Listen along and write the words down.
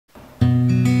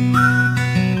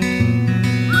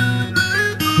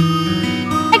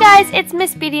guys, it's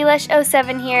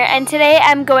MsBeautylish07 here, and today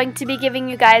I'm going to be giving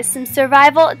you guys some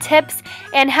survival tips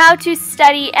and how to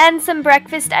study and some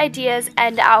breakfast ideas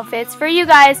and outfits for you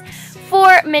guys for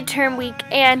midterm week.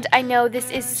 And I know this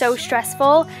is so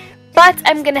stressful, but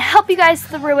I'm going to help you guys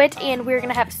through it, and we're going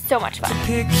to have so much fun.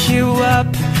 Pick you up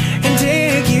and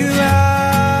take you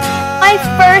out. My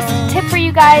first tip for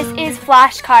you guys is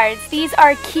flashcards. These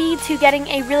are key to getting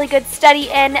a really good study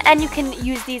in, and you can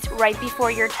use these right before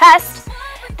your test.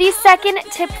 The second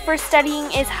tip for studying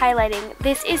is highlighting.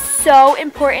 This is so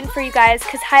important for you guys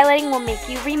because highlighting will make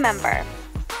you remember.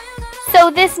 So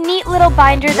this neat little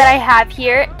binder that I have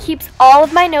here keeps all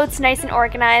of my notes nice and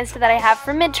organized that I have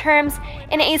for midterms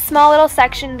in a small little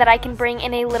section that I can bring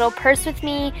in a little purse with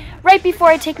me. Right before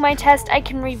I take my test, I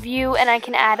can review and I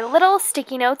can add little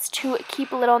sticky notes to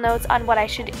keep little notes on what I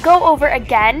should go over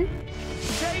again.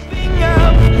 Shaping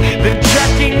up, then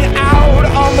checking out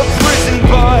on the prison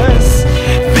bus.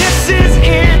 This is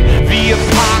it, the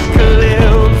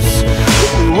apocalypse.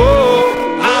 Whoa,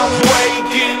 I'm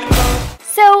waking up.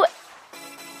 So,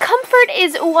 comfort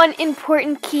is one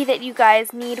important key that you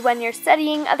guys need when you're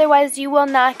studying, otherwise you will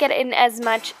not get in as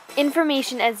much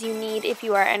information as you need if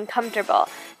you are uncomfortable.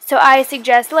 So I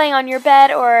suggest laying on your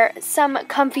bed or some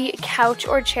comfy couch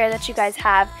or chair that you guys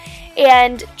have,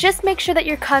 and just make sure that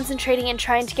you're concentrating and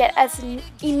trying to get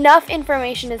enough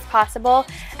information as possible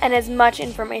and as much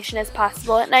information as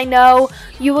possible. And I know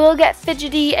you will get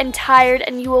fidgety and tired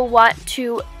and you will want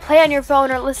to play on your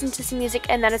phone or listen to some music,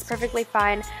 and that is perfectly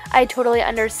fine. I totally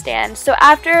understand. So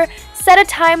set a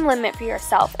time limit for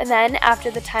yourself, and then after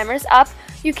the timer's up,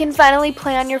 you can finally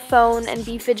play on your phone and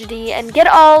be fidgety and get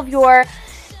all of your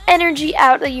energy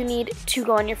out that you need to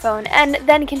go on your phone, and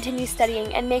then continue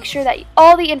studying and make sure that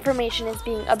all the information is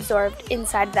being absorbed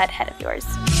inside that head of yours.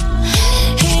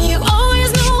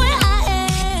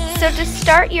 So to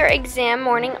start your exam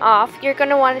morning off, you're going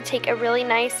to want to take a really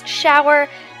nice shower.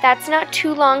 That's not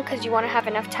too long because you want to have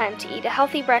enough time to eat a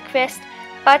healthy breakfast.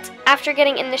 But after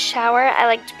getting in the shower, I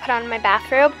like to put on my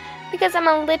bathrobe because I'm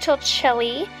a little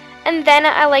chilly. And then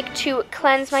I like to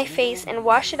cleanse my face and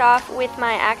wash it off with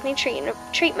my acne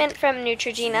treatment from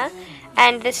Neutrogena.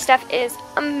 And this stuff is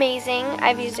amazing.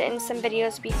 I've used it in some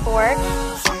videos before.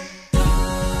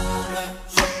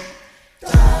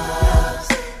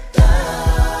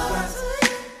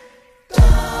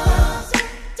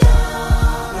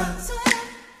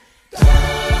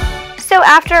 So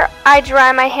after I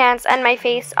dry my hands and my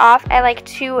face off, I like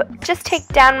to just take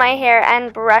down my hair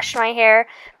and brush my hair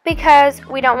because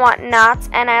we don't want knots,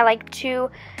 and I like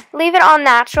to leave it all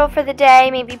natural for the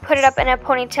day, maybe put it up in a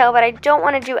ponytail, but I don't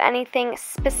want to do anything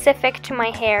specific to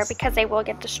my hair because I will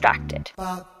get distracted.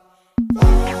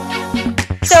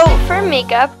 So for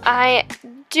makeup, I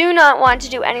do not want to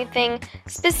do anything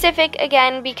specific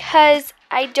again because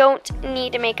I don't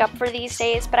need makeup for these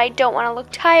days, but I don't want to look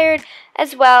tired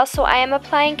as well, so I am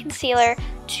applying concealer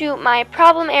to my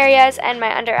problem areas and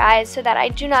my under eyes so that I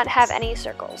do not have any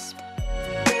circles.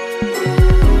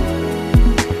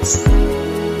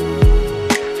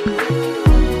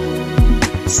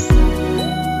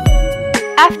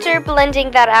 After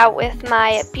blending that out with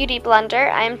my beauty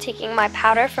blender, I am taking my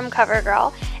powder from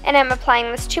CoverGirl and I'm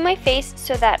applying this to my face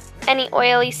so that any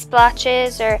oily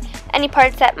splotches or any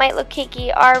parts that might look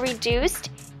cakey are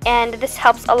reduced, and this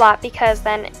helps a lot because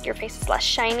then your face is less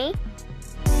shiny.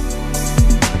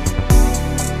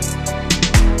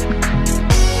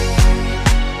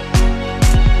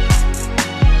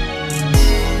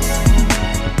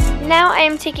 Now I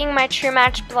am taking my True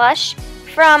Match blush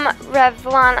from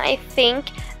Revlon, I think,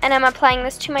 and I'm applying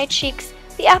this to my cheeks,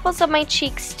 the apples of my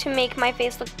cheeks, to make my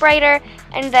face look brighter,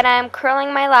 and then I'm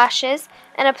curling my lashes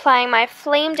and applying my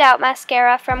flamed out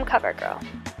mascara from CoverGirl.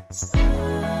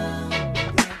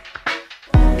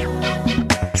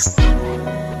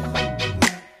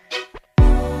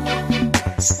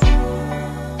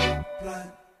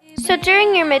 So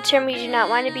during your midterm, you do not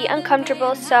want to be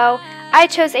uncomfortable, so I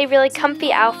chose a really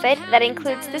comfy outfit that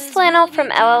includes this flannel from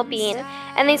LL Bean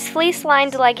and these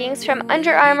fleece-lined leggings from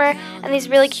Under Armour and these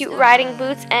really cute riding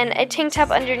boots and a tank top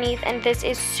underneath, and this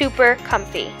is super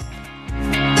comfy.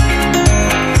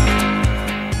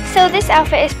 So this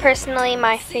outfit is personally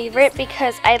my favorite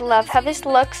because I love how this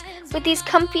looks with these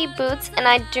comfy boots, and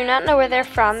I do not know where they're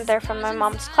from. They're from my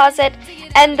mom's closet.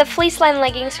 And the fleece-lined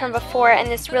leggings from before, and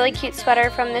this really cute sweater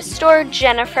from the store,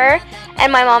 Jennifer,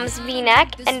 and my mom's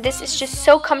V-neck. And this is just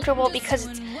so comfortable because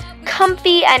it's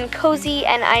comfy and cozy,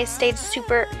 and I stayed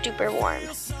super duper warm.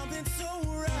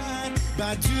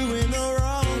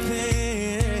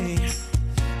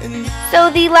 So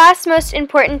the last most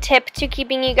important tip to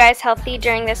keeping you guys healthy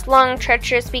during this long,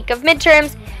 treacherous week of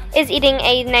midterms is eating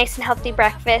a nice and healthy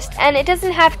breakfast. And it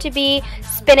doesn't have to be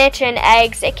spinach and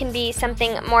eggs. It can be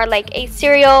something more like a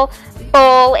cereal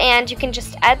bowl, and you can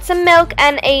just add some milk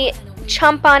and a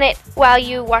chomp on it while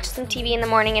you watch some TV in the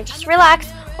morning and just relax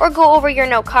or go over your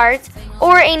note cards.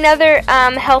 Or another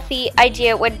healthy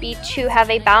idea would be to have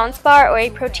a balance bar or a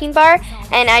protein bar,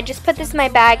 and I just put this in my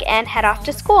bag and head off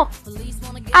to school.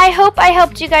 I hope I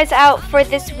helped you guys out for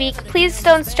this week. Please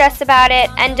don't stress about it,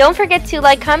 and don't forget to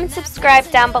like, comment, subscribe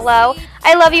down below.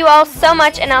 I love you all so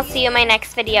much, and I'll see you in my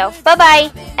next video. Bye-bye,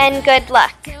 and good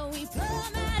luck.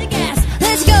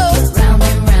 Let's go.